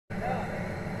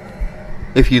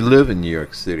If you live in New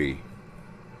York City,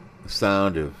 the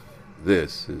sound of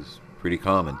this is pretty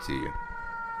common to you.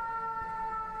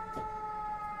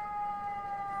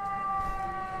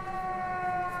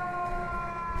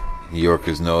 New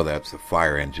Yorkers know that's a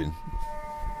fire engine.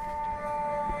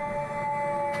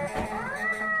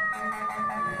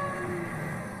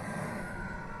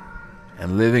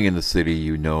 And living in the city,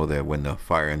 you know that when the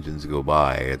fire engines go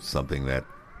by, it's something that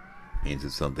means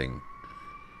it's something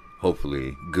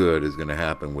hopefully good is going to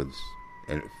happen with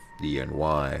the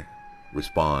NY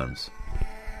responds.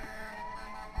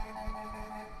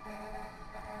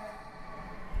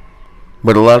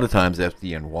 But a lot of times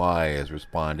FDNY is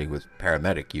responding with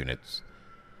paramedic units,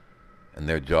 and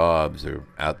their jobs are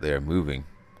out there moving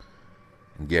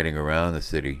and getting around the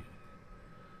city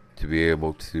to be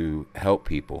able to help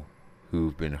people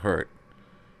who've been hurt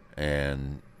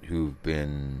and who've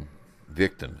been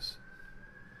victims.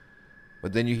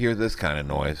 But then you hear this kind of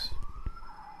noise.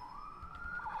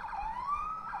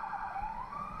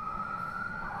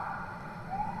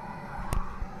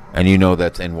 And you know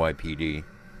that's NYPD.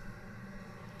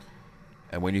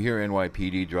 And when you hear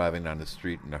NYPD driving down the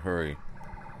street in a hurry,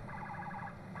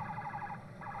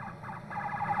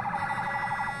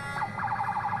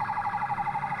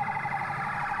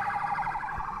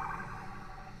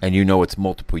 and you know it's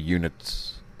multiple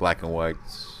units, black and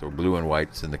whites or blue and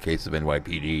whites in the case of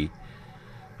NYPD,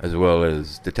 as well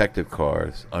as detective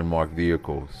cars, unmarked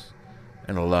vehicles,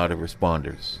 and a lot of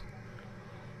responders,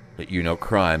 that you know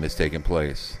crime is taking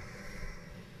place.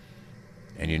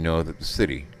 And you know that the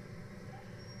city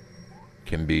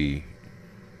can be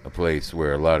a place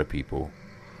where a lot of people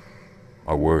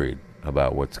are worried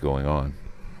about what's going on.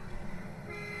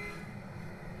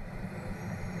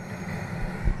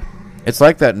 It's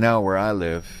like that now where I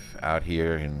live out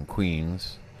here in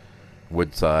Queens,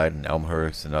 Woodside and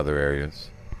Elmhurst and other areas.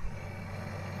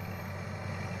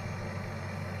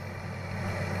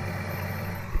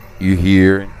 You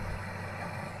hear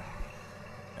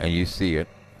and you see it,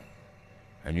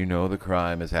 and you know the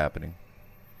crime is happening,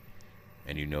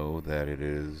 and you know that it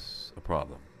is a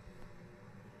problem.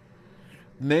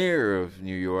 Mayor of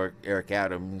New York, Eric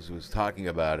Adams, was talking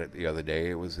about it the other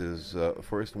day. It was his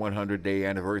first 100-day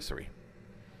anniversary.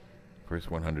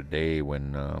 First 100-day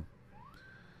when of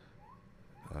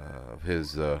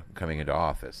his coming into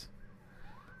office.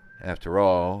 After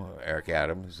all, Eric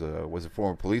Adams was a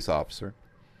former police officer.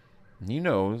 He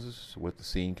knows what the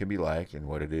scene can be like and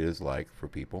what it is like for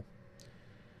people.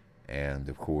 And,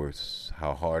 of course,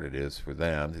 how hard it is for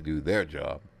them to do their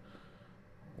job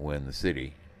when the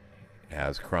city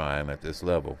has crime at this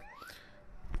level.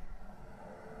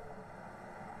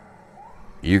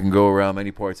 You can go around many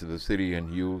parts of the city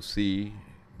and you'll see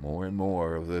more and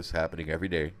more of this happening every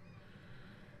day.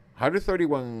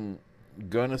 131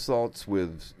 gun assaults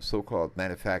with so-called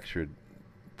manufactured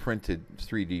printed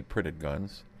 3D printed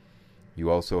guns. You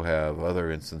also have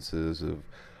other instances of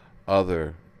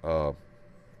other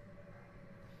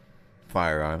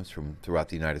firearms from throughout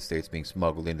the United States being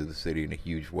smuggled into the city in a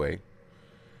huge way.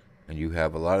 And you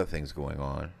have a lot of things going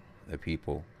on that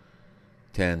people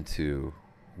tend to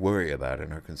worry about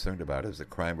and are concerned about as the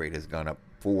crime rate has gone up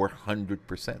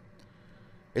 400%.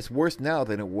 It's worse now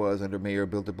than it was under Mayor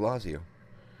Bill de Blasio.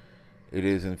 It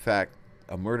is, in fact,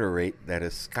 a murder rate that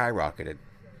has skyrocketed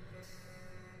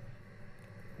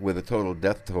with a total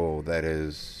death toll that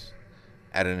is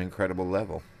at an incredible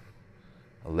level.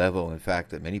 A level, in fact,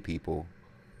 that many people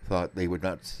thought they would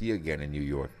not see again in New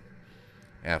York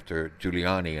after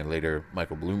Giuliani and later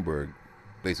Michael Bloomberg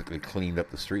basically cleaned up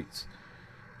the streets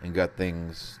and got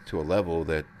things to a level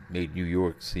that made New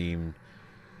York seem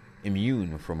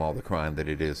immune from all the crime that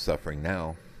it is suffering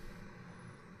now.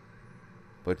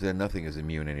 But then nothing is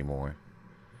immune anymore.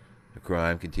 The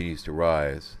crime continues to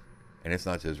rise, and it's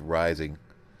not just rising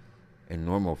in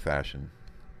normal fashion.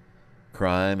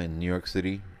 Crime in New York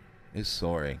City is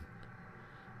soaring,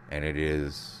 and it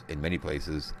is, in many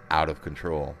places, out of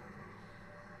control.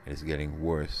 It is getting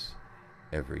worse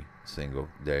every single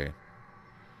day.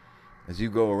 As you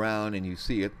go around and you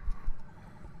see it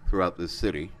throughout this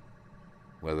city,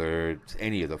 whether it's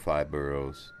any of the 5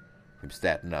 boroughs, from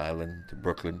Staten Island to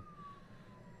Brooklyn,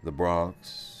 the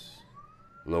Bronx,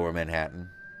 Lower Manhattan,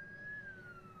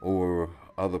 or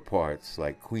other parts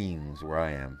like Queens, where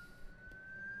I am,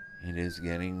 it is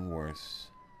getting worse,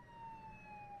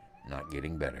 not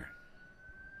getting better.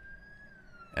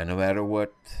 And no matter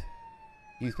what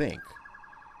you think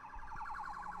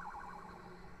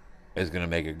is going to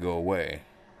make it go away,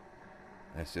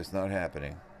 that's just not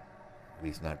happening, at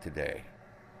least not today.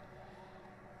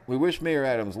 We wish Mayor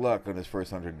Adams luck on his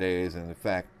first 100 days, and in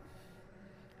fact,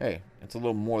 hey, it's a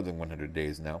little more than 100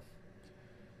 days now.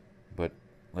 But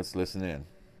let's listen in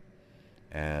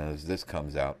as this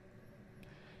comes out.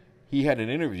 He had an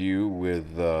interview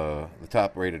with the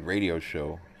top-rated radio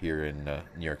show here in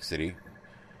New York City,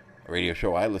 a radio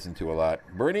show I listen to a lot,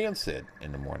 Bernie and Sid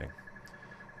in the morning.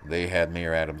 They had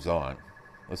Mayor Adams on.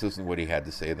 Let's listen to what he had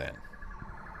to say then.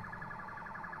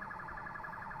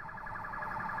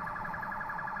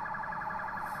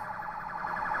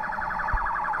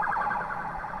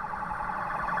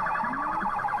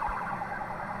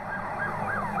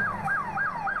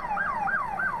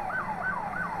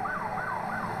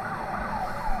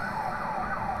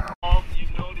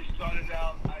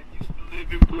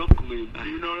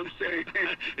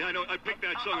 Yeah, I know. I picked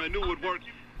that song. I knew it would work.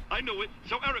 I knew it.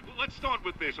 So, Eric, let's start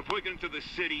with this. Before we get into the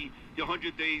city, your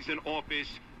 100 days in office,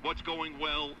 what's going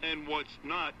well and what's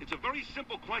not. It's a very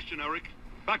simple question, Eric.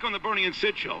 Back on the Bernie and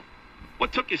Sid show.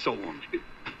 What took you so long?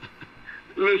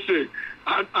 Listen,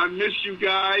 I miss you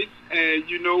guys, and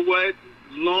you know what?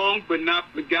 Long but not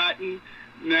forgotten.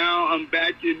 Now I'm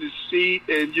back in the seat,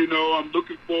 and, you know, I'm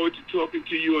looking forward to talking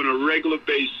to you on a regular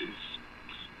basis.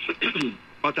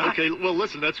 Okay, well,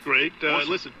 listen, that's great. Awesome.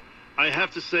 Listen, I have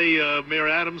to say, Mayor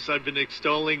Adams, we've been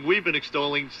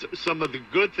extolling some of the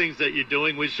good things that you're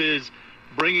doing, which is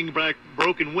bringing back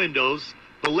broken windows,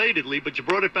 belatedly, but you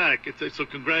brought it back. So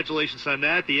congratulations on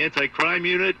that. The anti-crime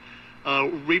unit,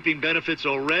 reaping benefits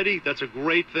already. That's a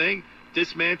great thing.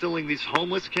 Dismantling these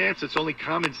homeless camps, it's only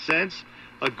common sense.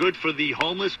 Good for the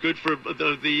homeless, good for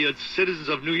the citizens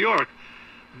of New York.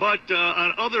 But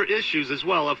on other issues as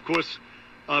well, of course,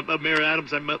 Mayor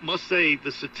Adams, I must say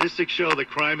the statistics show that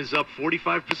crime is up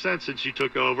 45% since you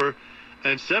took over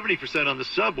and 70% on the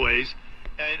subways.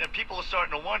 And people are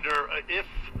starting to wonder if,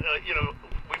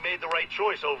 we made the right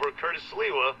choice over Curtis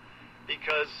Sliwa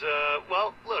because,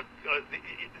 look,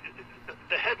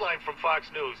 the headline from Fox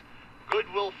News,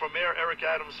 goodwill for Mayor Eric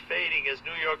Adams fading as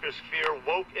New Yorkers fear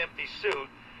woke empty suit.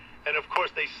 And, of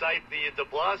course, they cite the de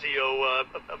Blasio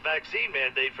vaccine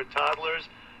mandate for toddlers,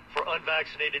 for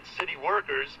unvaccinated city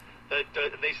workers, that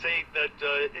they say that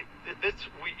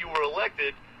you were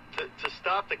elected to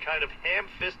stop the kind of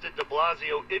ham-fisted de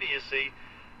Blasio idiocy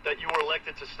that you were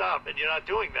elected to stop, and you're not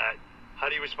doing that. How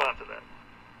do you respond to that?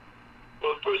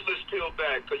 Well, first let's peel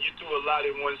back, because you threw a lot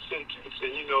in one sentence,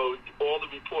 and, you know, all the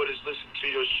reporters listen to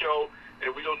your show,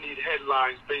 and we don't need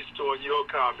headlines based on your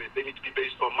comments. They need to be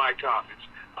based on my comments.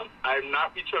 I'm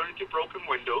not returning to broken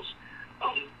windows.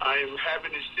 I am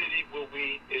having a city where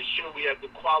we ensure we have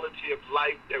the quality of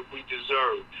life that we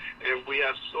deserve. And we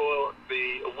have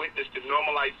witnessed the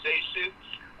normalization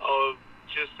of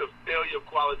just the failure of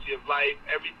quality of life,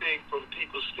 everything from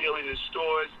people stealing in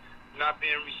stores, not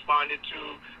being responded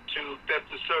to theft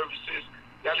of services.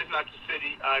 That is not the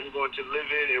city I'm going to live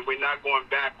in, and we're not going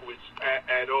backwards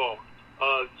at all.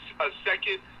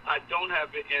 Second, I don't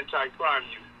have an anti-crime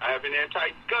unit. I have an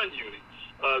anti-gun unit.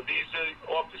 These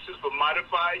officers with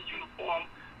modified uniform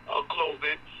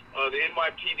clothing. The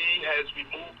NYPD has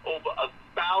removed over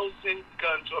 1,000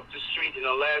 guns off the street in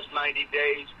the last 90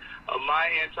 days. My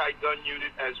anti-gun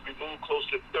unit has removed close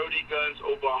to 30 guns,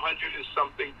 over 100 and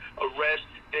something arrests.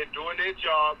 They're doing their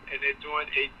job, and they're doing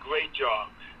a great job.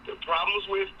 The problems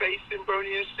we're facing,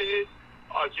 Bernie and Sid,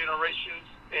 are generations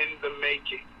in the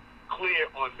making. Clear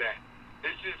on that.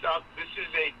 This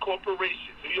is a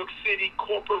corporation, New York City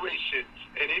corporation,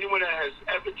 and anyone that has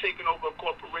ever taken over a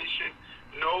corporation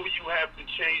know you have to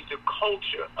change the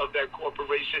culture of that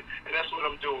corporation, and that's what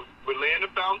I'm doing. We're laying a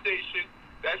foundation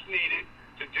that's needed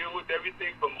to deal with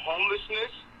everything from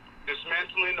homelessness,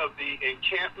 dismantling of the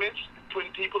encampments,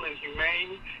 putting people in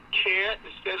humane care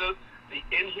instead of the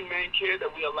inhumane care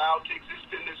that we allow to exist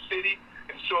in this city.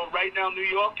 And so right now New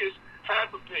Yorkers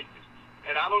have opinions.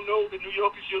 And I don't know the New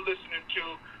Yorkers you're listening to,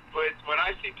 but when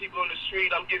I see people on the street,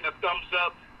 I'm getting a thumbs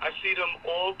up. I see them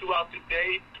all throughout the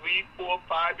day, 3, 4,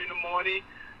 5 in the morning,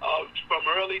 from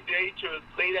early day to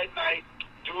late at night,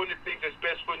 doing the thing that's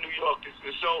best for New Yorkers.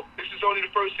 And so this is only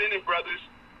the first inning, brothers.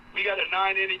 We got a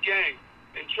 9-inning game.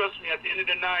 And trust me, at the end of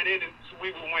the 9 innings, we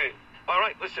will win. All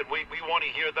right, listen, we want to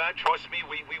hear that. Trust me,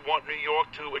 we want New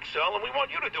York to excel, and we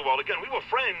want you to do well. Again, we were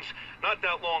friends not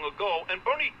that long ago, and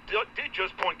Bernie did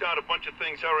just point out a bunch of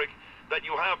things, Eric, that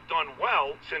you have done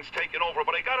well since taking over,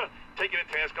 but I got to take you to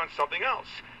task on something else.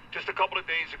 Just a couple of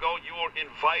days ago, you were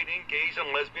inviting gays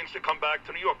and lesbians to come back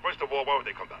to New York. First of all, why would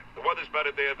they come back? The weather's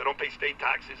better there. They don't pay state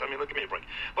taxes. I mean, look at me a break.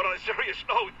 But on a serious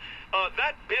note,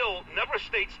 that bill never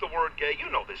states the word gay.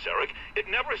 You know this, Eric. It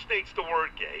never states the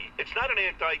word gay. It's not an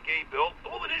anti-gay bill.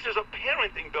 All it is a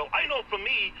parenting bill. I know for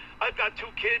me, I've got 2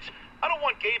 kids. I don't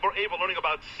want Gabe or Ava learning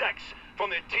about sex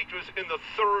from their teachers in the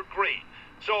 3rd grade.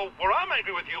 So where I'm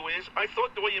angry with you is, I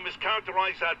thought the way you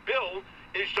mischaracterized that bill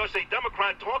is just a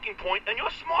Democrat talking point, and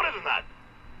you're smarter than that.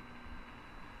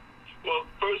 Well,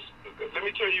 first, let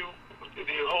me tell you the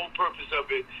whole purpose of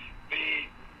it. The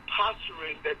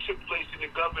posturing that took place in the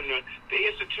governor, they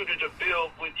instituted a bill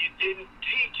when you didn't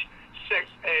teach sex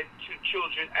ed to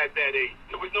children at that age.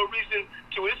 There was no reason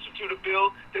to institute a bill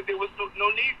that there was no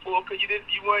need for, because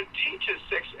you weren't teaching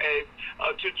sex ed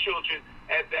to children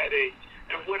at that age.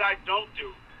 And what I don't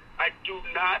do, I do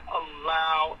not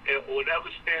allow or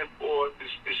never stand for this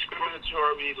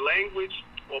discriminatory language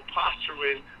or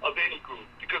posturing of any group.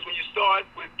 Because when you start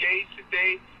with gays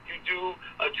today, you do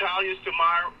Italians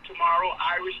tomorrow,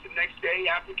 Irish the next day,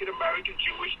 African American,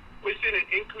 Jewish. We're seeing an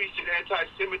increase in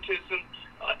anti-Semitism,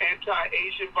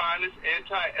 anti-Asian violence,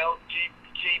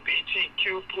 anti-LGBTQ+.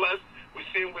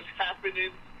 We're seeing what's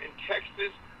happening in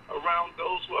Texas around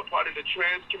those who are part of the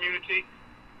trans community.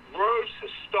 Words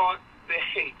start the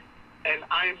hate, and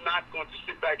I am not going to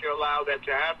sit back and allow that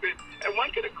to happen. And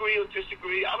one can agree or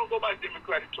disagree. I don't go by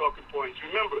Democratic talking points.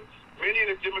 Remember, many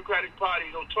in the Democratic Party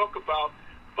don't talk about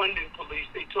funding police.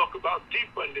 They talk about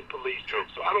defunding police. True.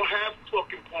 So I don't have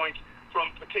talking points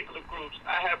from particular groups.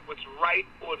 I have what's right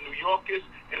for New Yorkers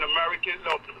and Americans.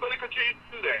 So I'm going to continue to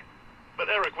do that. But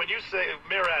Eric, when you say,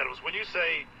 Mayor Adams, when you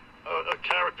say,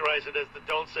 characterize it as the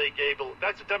don't say gay bill,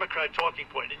 that's a Democrat talking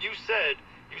point. And you said,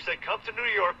 come to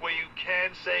New York where you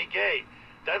can say gay.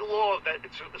 That law,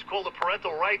 it's called the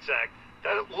Parental Rights Act.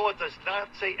 That law does not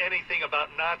say anything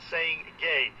about not saying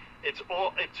gay. It's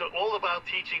all about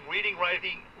teaching reading,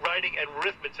 writing, and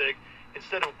arithmetic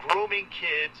instead of grooming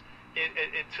kids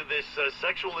into this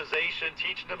sexualization,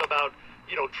 teaching them about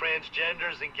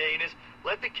transgenders and gayness.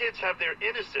 Let the kids have their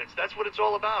innocence. That's what it's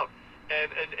all about.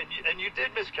 And you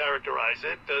did mischaracterize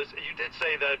it. You did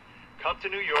say that come to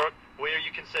New York where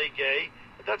you can say gay.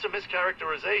 But that's a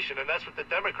mischaracterization, and that's what the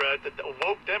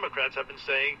woke Democrats have been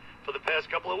saying for the past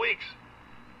couple of weeks.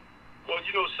 Well,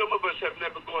 some of us have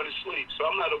never gone to sleep, so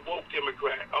I'm not a woke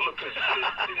Democrat. I'm a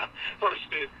consistent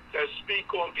person that speak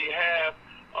on behalf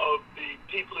of the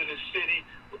people in the city.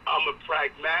 I'm a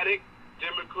pragmatic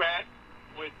Democrat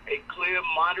with a clear,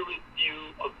 moderate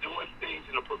view of doing things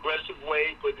in a progressive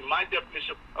way, but my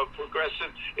definition of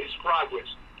progressive is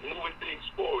progress, moving things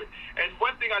forward. And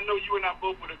one thing I know you and I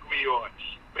both would agree on,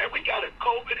 man, we got a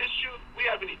COVID issue, we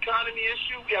have an economy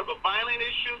issue, we have a violent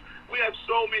issue, we have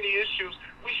so many issues.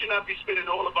 We should not be spending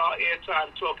all of our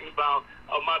airtime talking about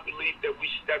my belief that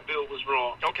that bill was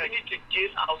wrong. Okay. We need to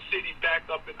get our city back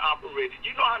up and operating.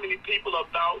 You know how many people are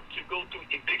about to go through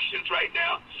evictions right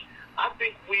now? I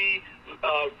think we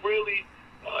really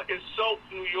insult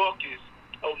New Yorkers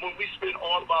when we spend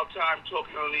all of our time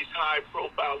talking on these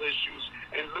high-profile issues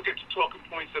and look at the talking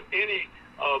points of any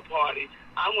party.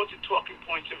 I want the talking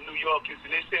points of New Yorkers, and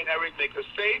they're saying, Eric, make us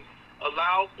safe,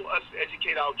 allow for us to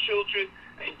educate our children,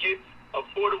 and get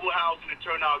affordable housing to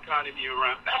turn our economy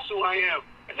around. That's who I am,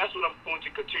 and that's what I'm going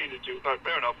to continue to do.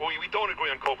 Fair enough. Well, we don't agree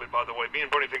on COVID, by the way. Me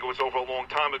and Bernie think it was over a long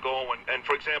time ago. And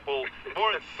for example, we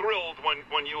weren't thrilled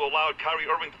when you allowed Kyrie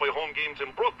Irving to play home games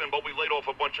in Brooklyn, but we laid off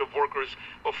a bunch of workers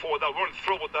before that. We weren't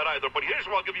thrilled with that either. But here's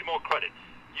where I'll give you more credit.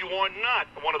 You are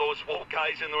not one of those woke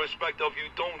guys in the respect of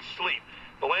you don't sleep.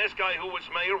 The last guy who was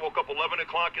mayor woke up 11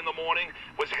 o'clock in the morning,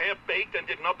 was half-baked, and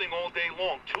did nothing all day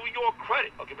long. To your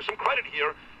credit, I'll give you some credit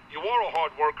here. You are a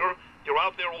hard worker. You're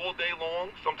out there all day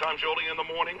long, sometimes early in the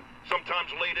morning,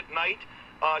 sometimes late at night.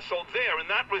 So there, in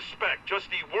that respect,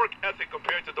 just the work ethic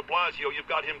compared to de Blasio,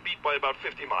 you've got him beat by about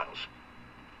 50 miles.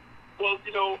 Well,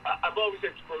 I've always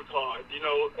had to work hard. A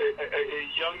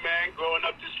young man growing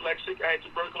up dyslexic, I had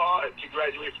to work hard to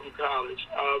graduate from college.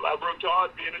 I worked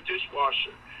hard being a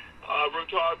dishwasher. I worked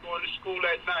hard going to school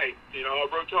at night. I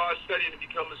worked hard studying to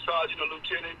become a sergeant, a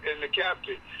lieutenant, and a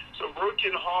captain. So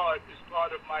working hard is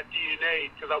part of my DNA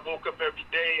because I woke up every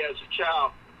day as a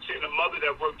child seeing a mother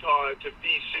that worked hard to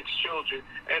feed 6 children.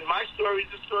 And my story is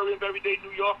the story of everyday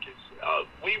New Yorkers.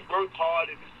 We work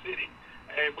hard in the city,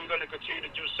 and we're going to continue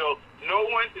to do so. No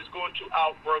one is going to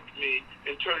outwork me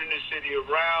in turning the city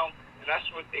around, and that's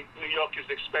what New Yorkers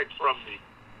expect from me.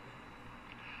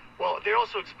 Well, they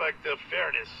also expect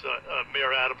fairness,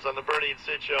 Mayor Adams, on the Bernie and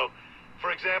Sid show. For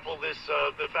example, the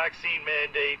vaccine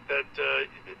mandate, that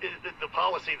the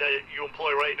policy that you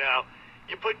employ right now,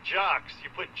 you put jocks,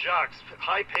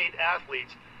 high-paid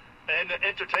athletes, and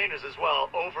entertainers as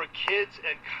well, over kids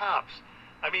and cops.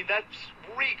 I mean, that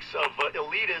reeks of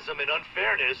elitism and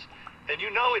unfairness, and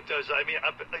you know it does. I mean,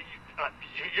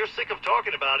 you're sick of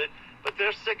talking about it, but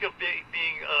they're sick of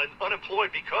being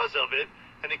unemployed because of it.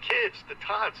 And the kids, the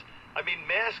tots, I mean,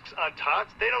 masks on tots,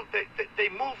 they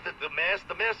move the masks.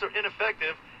 The masks are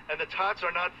ineffective, and the tots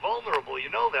are not vulnerable.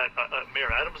 You know that,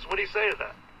 Mayor Adams. What do you say to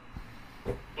that?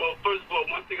 Well, first of all,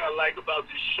 one thing I like about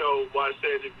this show, why I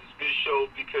said it was a good show,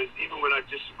 because even when I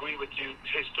disagree with you,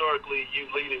 historically,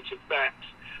 you lean into facts.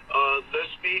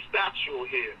 Let's be factual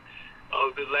here.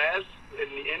 In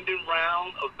the ending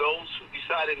round of those who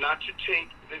decided not to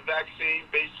take the vaccine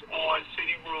based on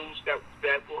city rules that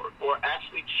were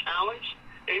actually challenged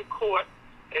in court,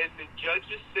 and the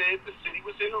judges said the city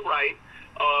was in the right,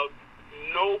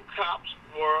 no cops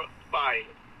were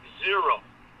fired. Zero.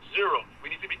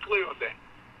 We need to be clear on that.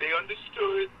 They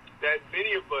understood that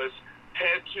many of us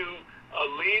had to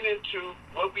lean into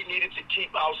what we needed to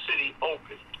keep our city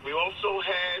open. We also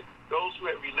had those who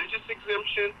had religious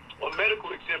exemption or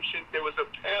medical exemption. There was a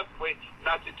pathway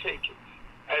not to take it.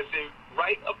 As a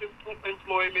right of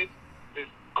employment, the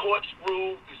courts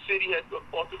ruled the city had the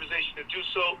authorization to do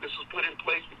so. This was put in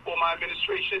place before my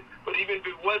administration. But even if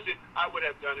it wasn't, I would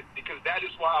have done it, because that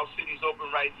is why our city's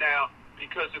open right now,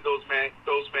 because of those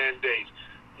mandates.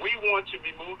 We want to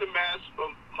remove the mask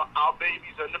from our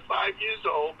babies under 5 years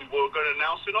old. We were going to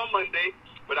announce it on Monday,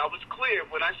 but I was clear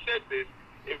when I said this.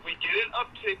 If we get an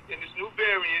uptick in this new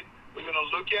variant, we're going to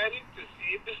look at it to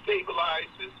see if it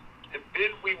stabilizes, and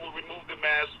then we will remove the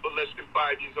mask for less than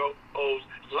 5 years old,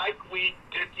 like we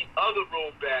did the other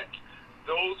rollbacks,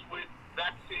 those with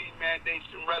vaccine mandates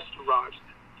in restaurants,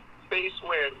 face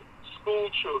wearing, school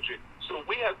children. So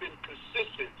we have been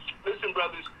consistent. Listen,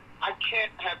 brothers, I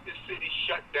can't have this city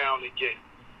shut down again.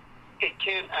 It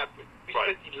can't happen. We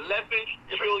spent $11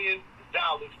 trillion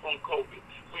on COVID.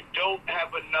 We don't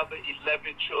have another $11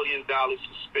 trillion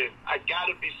to spend. I got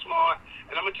to be smart,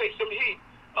 and I'm going to take some heat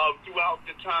throughout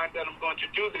the time that I'm going to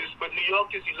do this, but New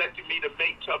York has elected me to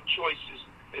make tough choices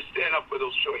and stand up for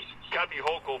those choices. Kathy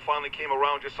Hochul finally came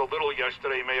around just a little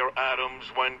yesterday, Mayor Adams,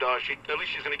 when at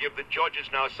least she's going to give the judges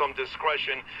now some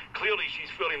discretion. Clearly,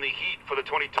 she's feeling the heat for the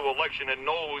 22 election and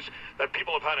knows that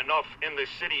people have had enough in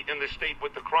this city, in this state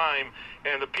with the crime.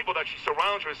 And the people that she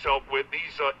surrounds herself with,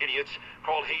 these idiots,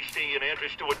 Carl Hastie and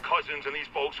Andrew Stewart Cousins, and these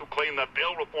folks who claim that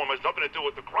bail reform has nothing to do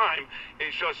with the crime,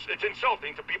 it's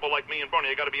insulting to people like me and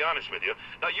Bernie. I got to be honest with you.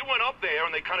 Now, you went up there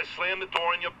and they kind of slammed the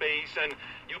door in your face, and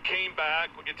you came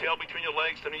back with your tail between your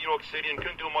legs to New York City and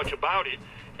couldn't do much about it.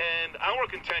 And our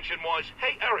contention was,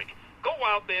 hey, Eric, go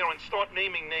out there and start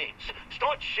naming names.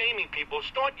 Start shaming people.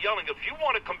 Start yelling. If you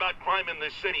want to combat crime in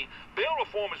this city, bail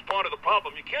reform is part of the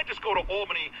problem. You can't just go to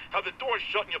Albany, have the doors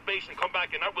shut in your face, and come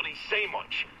back and not really say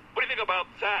much. What do you think about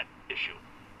that issue?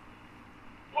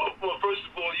 Well, first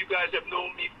of all, you guys have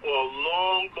known me for a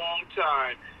long, long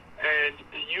time. And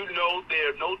you know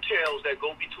there are no tails that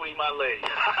go between my legs.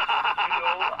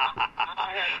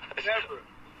 I have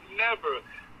never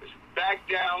backed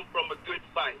down from a good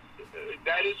fight.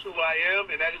 That is who I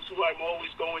am, and that is who I'm always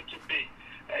going to be.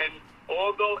 And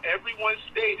although everyone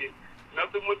stated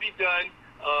nothing would be done,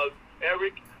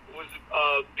 Eric was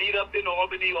beat up in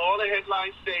Albany. All the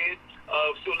headlines said.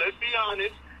 So let's be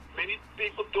honest. Many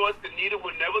people thought the needle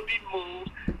would never be moved.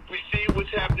 We see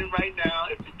what's happening right now.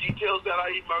 If the details that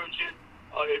are emerging,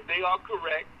 if they are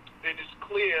correct, then it's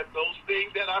clear those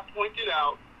things that I pointed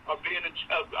out are being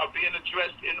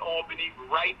addressed in Albany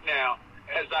right now,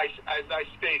 as I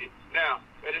stated. Now,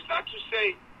 that is not to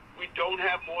say we don't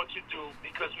have more to do,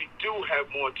 because we do have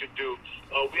more to do.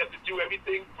 We have to do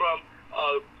everything from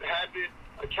having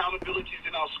accountabilities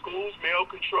in our schools, mail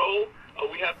control.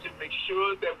 We have to make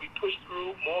sure that we push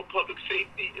through more public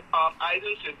safety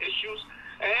items and issues.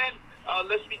 And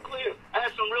let's be clear, I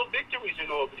had some real victories in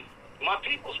Albany. My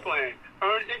People's Plan,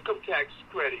 earned income tax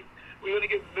credit. We're going to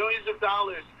get millions of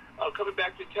dollars coming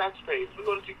back to taxpayers.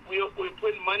 We're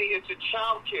putting money into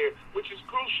child care, which is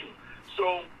crucial.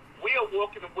 So we are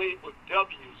walking away with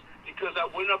W's, because I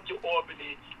went up to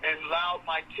Albany and allowed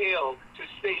my tail to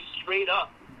stay straight up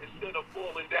instead of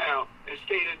falling down, and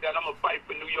stated that I'm going to fight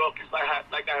for New Yorkers like I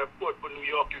have fought for New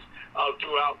Yorkers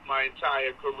throughout my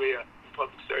entire career in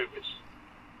public service.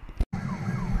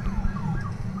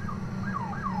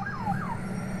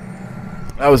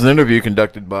 That was an interview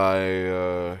conducted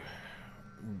by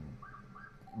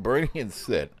Bernie and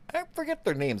Sid. I forget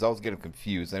their names. I always get them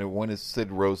confused. And one is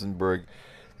Sid Rosenberg.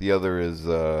 The other is,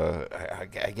 I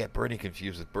get Bernie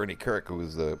confused with Bernie Kirk, who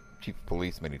was the chief of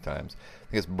police many times. I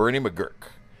think it's Bernie McGurk.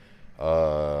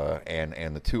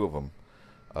 And the two of them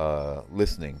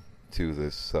listening to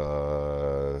this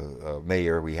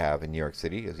mayor we have in New York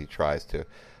City as he tries to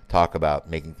talk about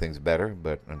making things better,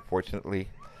 but unfortunately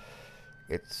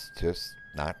it's just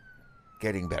not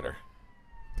getting better.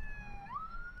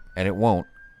 And it won't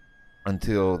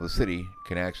until the city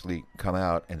can actually come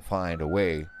out and find a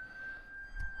way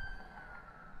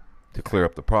to clear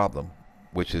up the problem,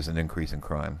 which is an increase in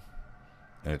crime.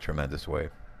 in a tremendous way.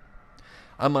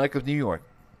 I'm Mike of New York.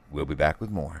 We'll be back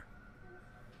with more.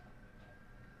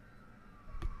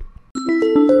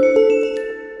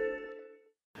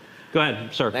 Go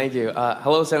ahead, sir. Thank you.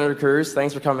 Hello, Senator Cruz.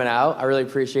 Thanks for coming out. I really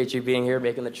appreciate you being here,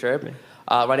 making the trip.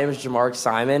 My name is Jamark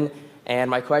Simon, and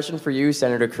my question for you,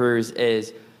 Senator Cruz,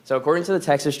 is, so according to the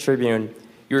Texas Tribune,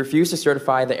 you refused to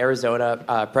certify the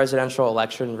Arizona presidential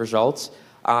election results,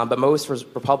 but most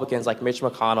Republicans, like Mitch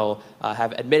McConnell,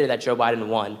 have admitted that Joe Biden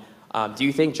won. Do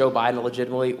you think Joe Biden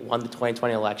legitimately won the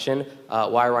 2020 election?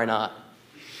 Why or why not?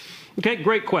 Okay,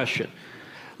 great question.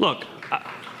 Look,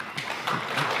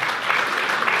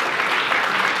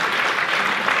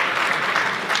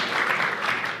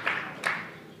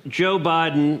 Joe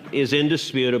Biden is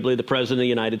indisputably the President of the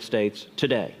United States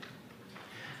today.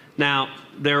 Now,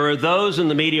 there are those in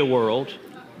the media world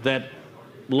that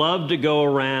love to go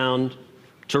around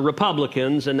to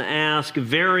Republicans and ask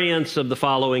variants of the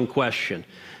following question.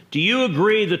 Do you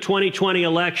agree the 2020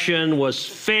 election was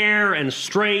fair and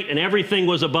straight and everything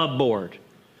was above board?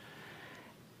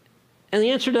 And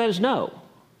the answer to that is no.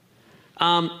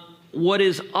 What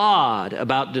is odd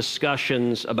about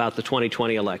discussions about the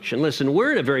 2020 election, listen,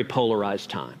 we're in a very polarized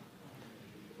time.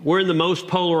 We're in the most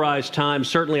polarized time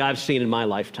certainly I've seen in my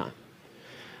lifetime.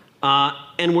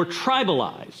 And we're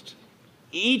tribalized.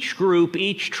 Each group,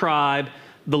 each tribe,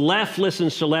 the left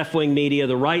listens to left-wing media,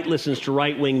 the right listens to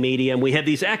right-wing media, and we have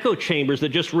these echo chambers that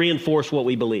just reinforce what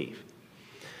we believe.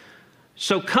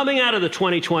 So coming out of the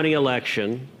 2020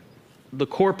 election, the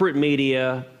corporate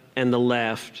media and the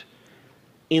left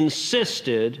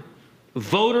insisted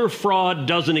voter fraud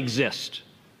doesn't exist.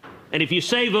 And if you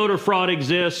say voter fraud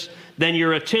exists, then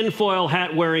you're a tinfoil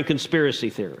hat-wearing conspiracy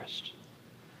theorist.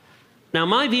 Now,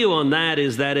 my view on that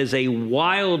is a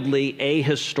wildly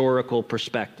ahistorical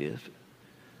perspective.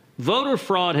 Voter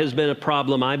fraud has been a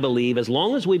problem, I believe, as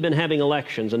long as we've been having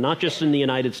elections, and not just in the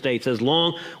United States, as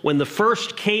long when the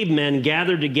first cavemen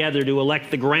gathered together to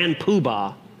elect the Grand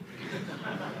Poobah,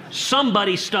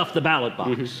 somebody stuffed the ballot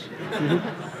box. Mm-hmm.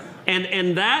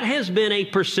 And that has been a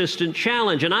persistent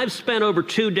challenge. And I've spent over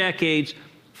 2 decades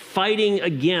fighting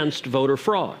against voter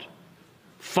fraud,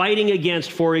 fighting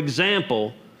against, for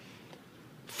example,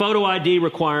 photo ID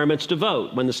requirements to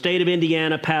vote. When the state of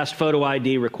Indiana passed photo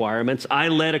ID requirements, I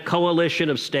led a coalition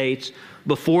of states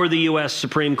before the U.S.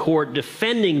 Supreme Court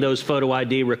defending those photo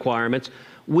ID requirements.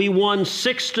 We won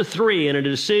 6-3 in a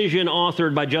decision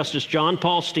authored by Justice John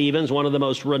Paul Stevens, one of the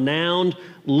most renowned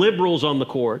liberals on the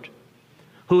court,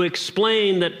 who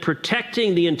explained that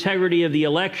protecting the integrity of the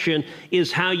election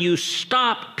is how you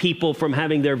stop people from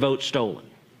having their vote stolen.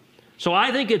 So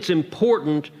I think it's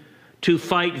important to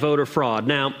fight voter fraud.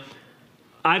 Now,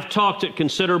 I've talked at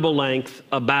considerable length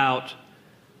about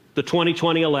the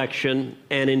 2020 election,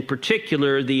 and in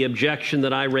particular, the objection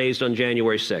that I raised on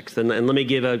January 6th. And let me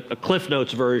give a Cliff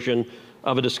Notes version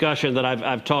of a discussion that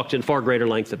I've talked in far greater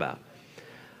length about.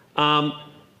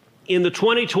 In the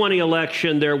 2020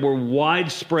 election, there were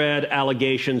widespread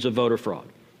allegations of voter fraud.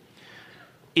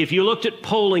 If you looked at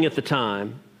polling at the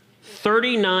time,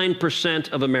 39%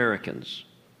 of Americans,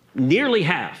 nearly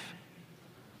half,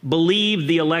 believed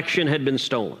the election had been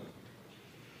stolen.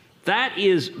 That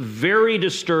is very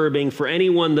disturbing for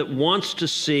anyone that wants to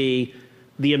see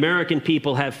the American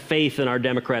people have faith in our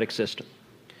democratic system.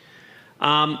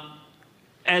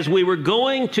 As we were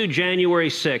going to January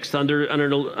 6th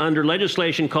under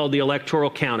legislation called the Electoral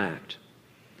Count Act,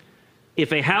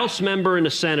 if a House member and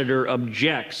a senator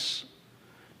objects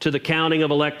to the counting of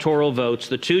electoral votes,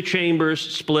 the 2 chambers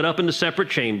split up into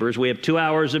separate chambers. We have 2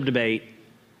 hours of debate,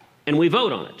 and we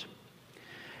vote on it.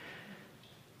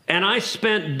 And I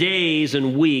spent days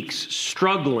and weeks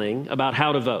struggling about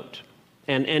how to vote.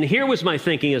 And here was my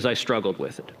thinking as I struggled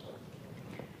with it.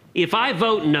 If I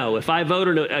vote no, if I vote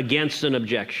against an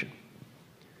objection,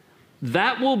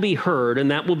 that will be heard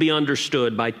and that will be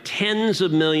understood by tens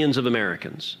of millions of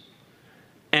Americans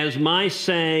as my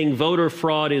saying voter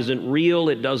fraud isn't real,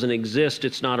 it doesn't exist,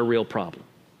 it's not a real problem.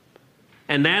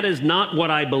 And that is not what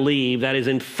I believe. That is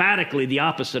emphatically the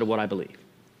opposite of what I believe.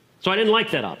 So I didn't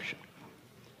like that option.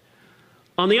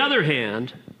 On the other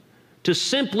hand, to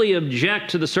simply object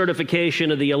to the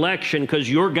certification of the election because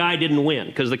your guy didn't win,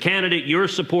 because the candidate you're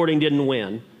supporting didn't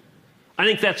win, I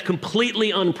think that's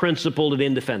completely unprincipled and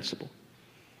indefensible.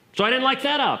 So I didn't like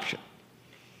that option.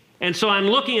 And so I'm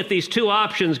looking at these 2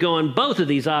 options going, both of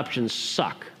these options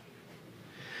suck.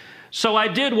 So I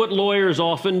did what lawyers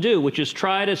often do, which is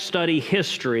try to study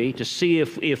history to see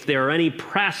if there are any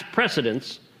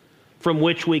precedents from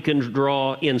which we can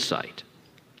draw insight.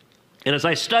 And as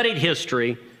I studied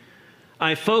history,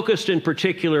 I focused in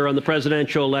particular on the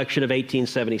presidential election of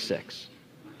 1876.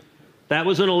 That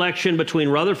was an election between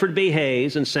Rutherford B.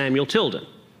 Hayes and Samuel Tilden.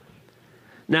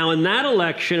 Now, in that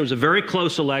election, it was a very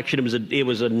close election. It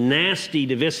was a nasty,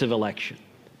 divisive election.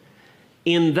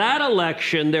 In that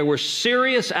election, there were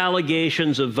serious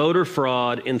allegations of voter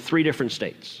fraud in 3 different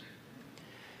states.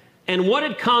 And what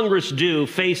did Congress do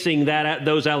facing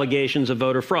those allegations of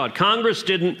voter fraud? Congress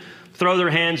didn't throw their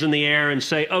hands in the air and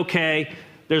say, okay,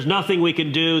 there's nothing we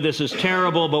can do, this is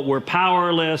terrible, but we're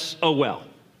powerless, oh well.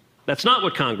 That's not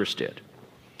what Congress did.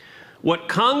 What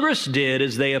Congress did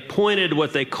is they appointed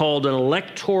what they called an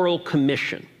electoral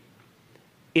commission.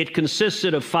 It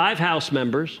consisted of 5 House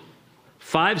members,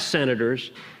 5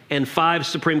 senators, and 5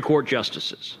 Supreme Court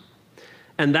justices.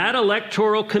 And that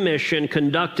electoral commission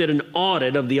conducted an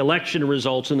audit of the election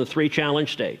results in the 3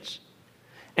 challenged states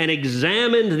and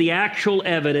examined the actual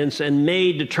evidence and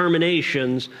made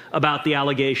determinations about the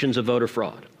allegations of voter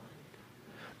fraud.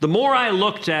 The more I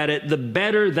looked at it, the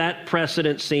better that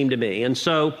precedent seemed to me. And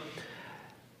so,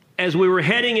 as we were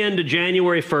heading into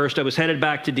January 1st, I was headed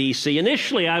back to D.C.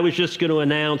 Initially, I was just going to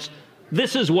announce,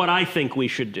 this is what I think we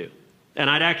should do. And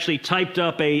I'd actually typed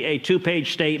up a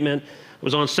 2-page statement. I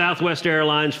was on Southwest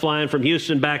Airlines flying from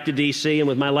Houston back to D.C., and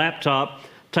with my laptop,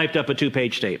 typed up a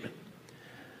 2-page statement.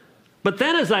 But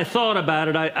then as I thought about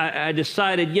it, I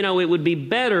decided, you know, it would be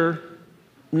better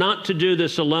not to do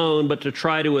this alone, but to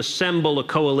try to assemble a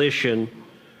coalition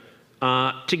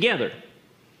together.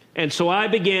 And so I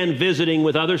began visiting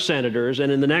with other senators,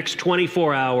 and in the next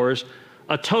 24 hours,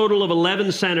 a total of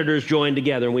 11 senators joined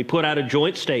together, and we put out a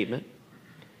joint statement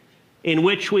in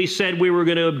which we said we were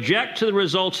going to object to the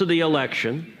results of the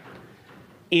election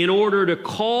in order to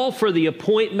call for the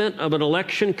appointment of an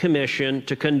election commission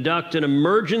to conduct an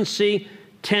emergency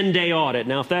 10-day audit.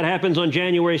 Now, if that happens on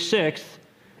January 6th,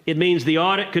 it means the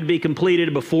audit could be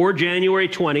completed before January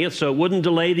 20th, so it wouldn't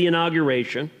delay the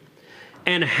inauguration,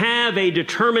 and have a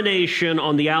determination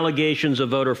on the allegations of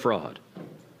voter fraud.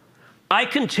 I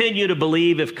continue to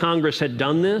believe if Congress had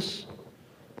done this,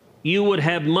 you would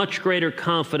have much greater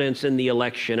confidence in the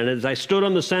election. And as I stood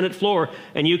on the Senate floor,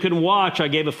 and you can watch, I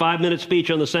gave a 5-minute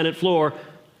speech on the Senate floor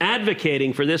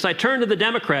advocating for this, I turned to the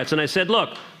Democrats and I said,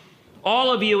 look,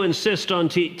 all of you insist on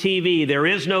TV, there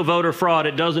is no voter fraud,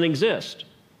 it doesn't exist.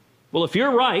 Well, if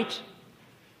you're right,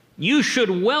 you should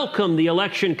welcome the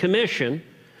Election Commission,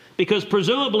 because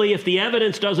presumably if the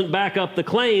evidence doesn't back up the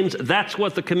claims, that's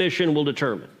what the commission will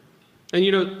determine. And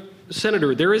you know,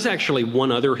 Senator, there is actually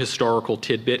one other historical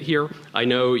tidbit here. I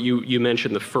know you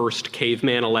mentioned the first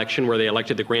caveman election where they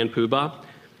elected the Grand Poobah.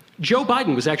 Joe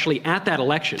Biden was actually at that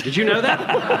election. Did you know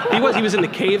that? He was in the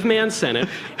caveman Senate.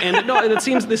 And no, and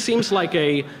this seems like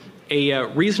a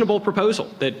reasonable proposal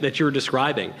that you're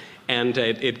describing. And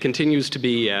it continues to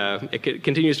be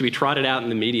trotted out in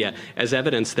the media as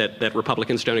evidence that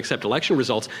Republicans don't accept election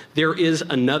results. There is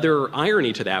another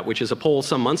irony to that, which is a poll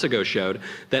some months ago showed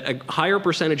that a higher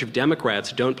percentage of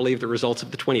Democrats don't believe the results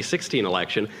of the 2016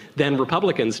 election than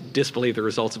Republicans disbelieve the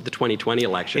results of the 2020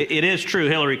 election. It is true.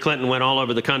 Hillary Clinton went all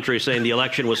over the country saying the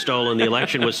election was stolen, the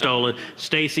election was stolen.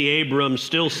 Stacey Abrams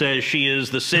still says she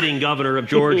is the sitting governor of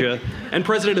Georgia. And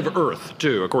president of Earth,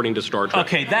 too, according to Star Trek.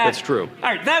 Okay, that's true. All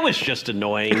right, that was just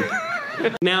annoying.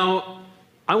 Now,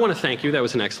 I want to thank you. That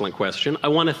was an excellent question. I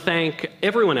want to thank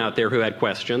everyone out there who had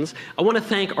questions. I want to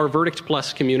thank our Verdict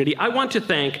Plus community. I want to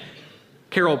thank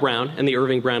Carol Brown and the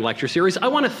Irving Brown Lecture Series. I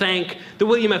want to thank the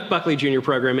William F. Buckley Jr.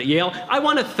 program at Yale. I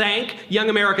want to thank Young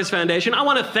America's Foundation. I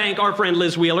want to thank our friend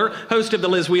Liz Wheeler, host of The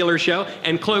Liz Wheeler Show,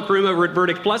 and Cloakroom over at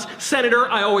Verdict Plus. Senator,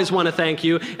 I always want to thank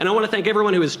you. And I want to thank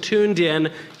everyone who has tuned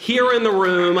in here in the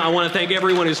room. I want to thank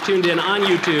everyone who's tuned in on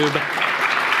YouTube.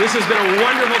 This has been a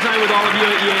wonderful time with all of you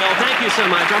at Yale. Thank you so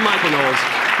much. I'm Michael Knowles.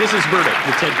 This is Verdict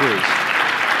with Ted Cruz.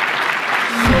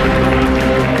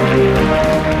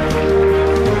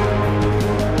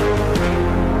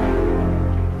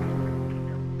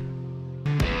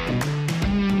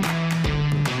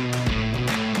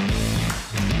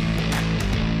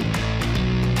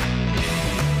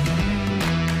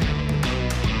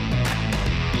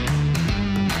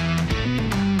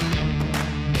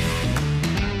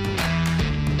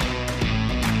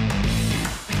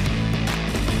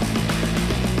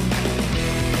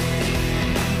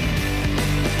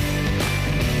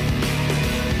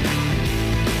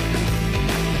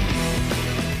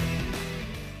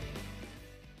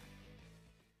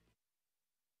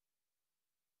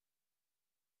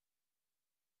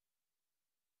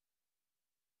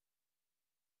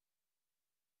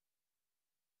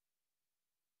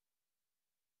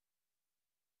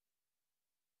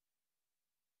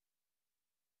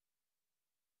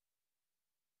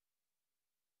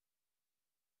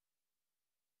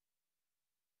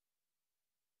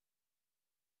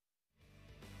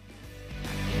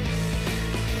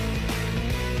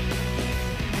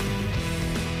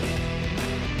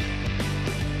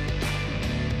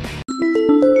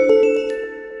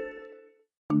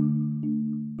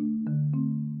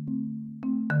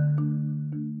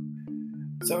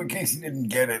 case you didn't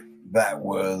get it, that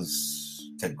was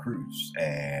Ted Cruz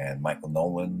and Michael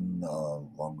Nolan,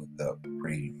 along with the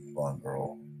pretty blonde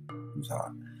girl who's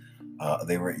hot.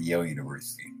 They were at Yale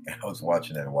University. I was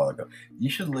watching it a while ago. You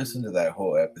should listen to that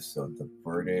whole episode, The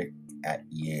Verdict at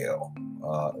Yale.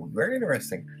 Very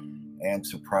interesting. And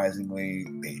surprisingly,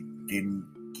 they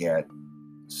didn't get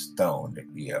stoned at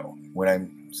Yale. When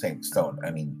I'm saying stoned, I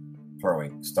mean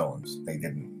throwing stones. They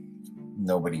didn't.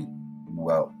 Nobody,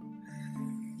 well,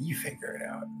 you figure it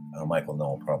out. Michael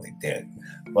Nolan probably did.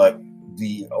 But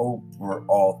the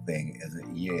overall thing is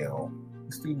at Yale,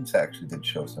 the students actually did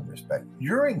show some respect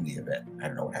during the event. I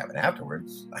don't know what happened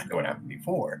afterwards. I know what happened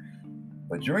before.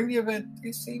 But during the event,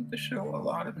 they seemed to show a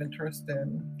lot of interest,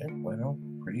 and it went out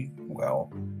pretty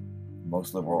well.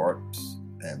 Most liberal arts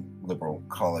and liberal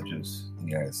colleges in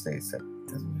the United States, that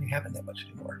doesn't really happen that much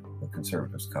anymore. The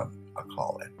conservatives come a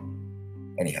call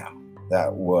in. Anyhow,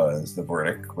 that was The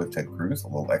Verdict with Ted Cruz, a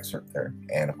little excerpt there.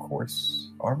 And of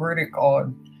course, our verdict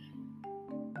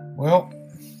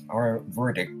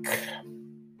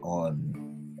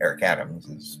on Eric Adams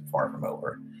is far from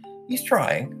over. He's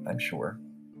trying, I'm sure.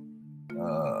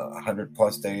 100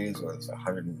 plus days, or it's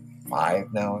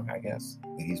 105 now, I guess,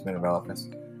 that he's been in office.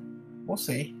 We'll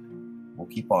see. We'll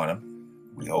keep on him.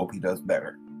 We hope he does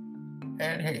better.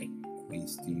 And hey, at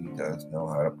least he does know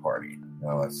how to party.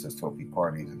 Now let's just hope he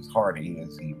parties as hardy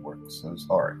as he works as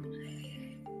hard.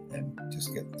 And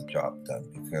just get the job done,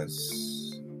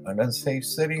 because an unsafe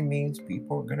city means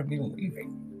people are going to be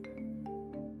leaving.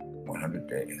 100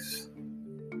 days.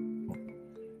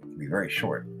 It'll be very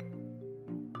short.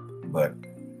 But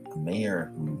a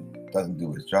mayor who doesn't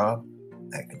do his job,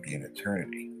 that could be an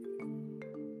eternity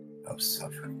of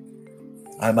suffering.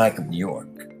 I'm Mike of New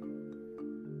York.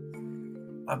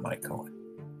 I'm Mike Cohen.